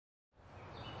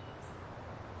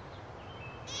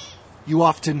You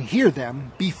often hear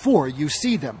them before you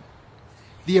see them.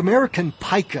 The American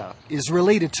pika is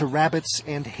related to rabbits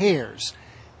and hares,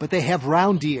 but they have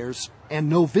round ears and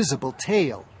no visible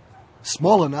tail.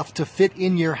 Small enough to fit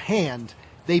in your hand,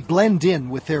 they blend in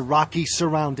with their rocky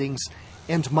surroundings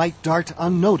and might dart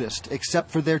unnoticed except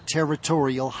for their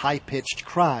territorial high-pitched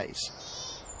cries.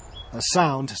 A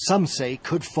sound some say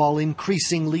could fall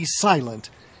increasingly silent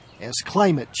as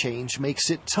climate change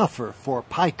makes it tougher for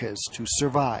pikas to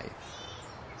survive.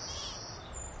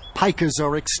 Pikas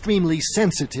are extremely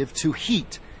sensitive to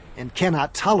heat and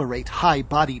cannot tolerate high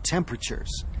body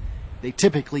temperatures. They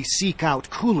typically seek out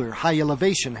cooler,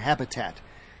 high-elevation habitat,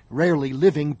 rarely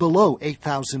living below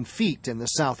 8,000 feet in the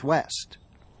southwest.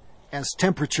 As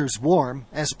temperatures warm,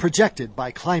 as projected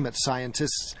by climate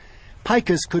scientists,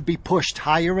 pikas could be pushed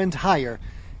higher and higher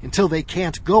until they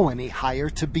can't go any higher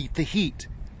to beat the heat.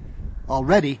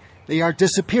 Already, they are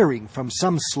disappearing from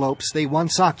some slopes they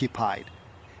once occupied.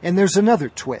 And there's another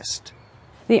twist.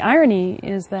 The irony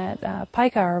is that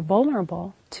pika are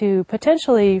vulnerable to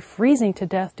potentially freezing to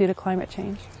death due to climate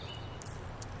change.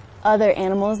 Other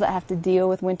animals that have to deal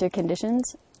with winter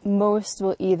conditions, most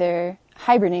will either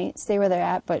hibernate, stay where they're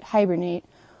at, but hibernate,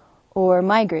 or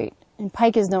migrate. And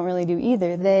pikas don't really do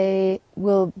either. They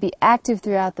will be active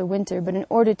throughout the winter, but in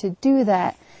order to do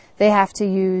that, they have to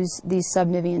use these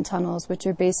subnivean tunnels, which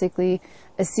are basically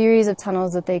a series of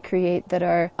tunnels that they create that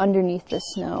are underneath the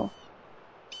snow.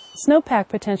 Snowpack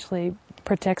potentially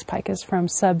protects pikas from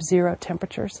sub-zero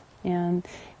temperatures, and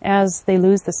as they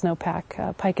lose the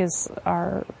snowpack, pikas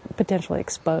are potentially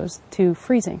exposed to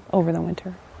freezing over the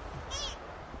winter.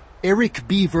 Eric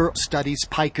Beaver studies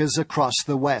pikas across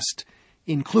the West,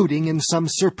 including in some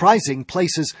surprising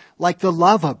places like the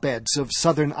lava beds of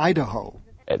southern Idaho.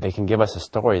 They can give us a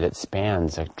story that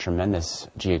spans a tremendous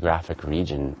geographic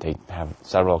region. They have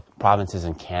several provinces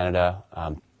in Canada,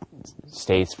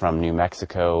 states from New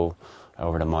Mexico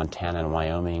over to Montana and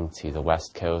Wyoming to the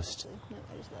West Coast.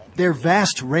 Their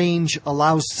vast range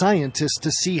allows scientists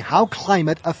to see how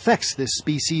climate affects this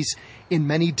species in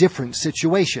many different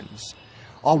situations.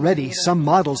 Already, some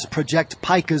models project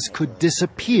pikas could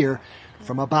disappear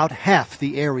from about half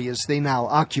the areas they now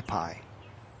occupy.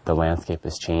 The landscape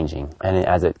is changing, and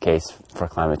as is the case for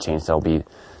climate change, there'll be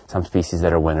some species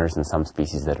that are winners and some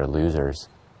species that are losers.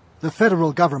 The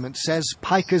federal government says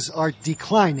pikas are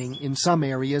declining in some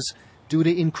areas due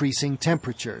to increasing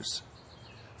temperatures.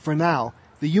 For now,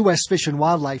 the U.S. Fish and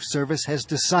Wildlife Service has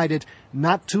decided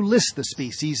not to list the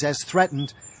species as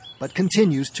threatened, but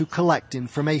continues to collect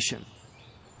information.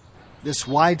 This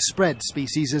widespread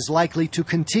species is likely to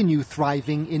continue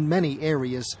thriving in many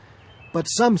areas, but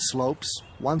some slopes,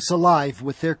 once alive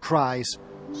with their cries,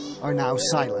 are now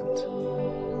silent.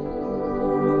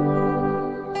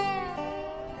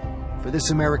 For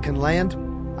This American Land,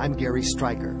 I'm Gary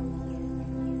Stryker.